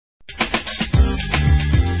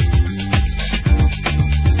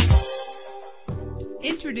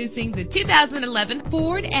Introducing the 2011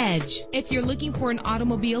 Ford Edge. If you're looking for an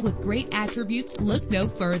automobile with great attributes, look no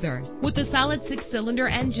further. With a solid 6-cylinder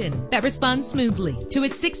engine that responds smoothly to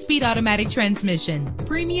its 6-speed automatic transmission,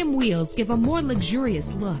 premium wheels give a more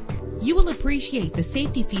luxurious look. You will appreciate the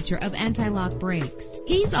safety feature of anti-lock brakes.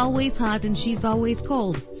 He's always hot and she's always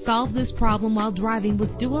cold. Solve this problem while driving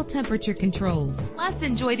with dual temperature controls. Plus,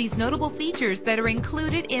 enjoy these notable features that are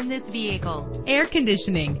included in this vehicle: air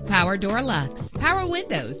conditioning, power door locks, power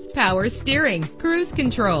windows, power steering, cruise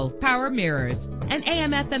control, power mirrors, an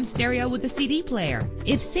AM/FM stereo with a CD player.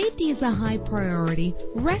 If safety is a high priority,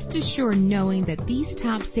 rest assured knowing that these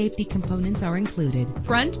top safety components are included: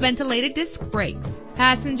 front ventilated disc brakes,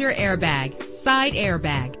 passenger airbag, side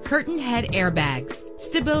airbag, curtain head airbags,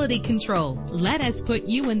 stability control. Let us put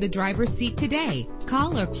you in the driver's seat today.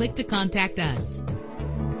 Call or click to contact us.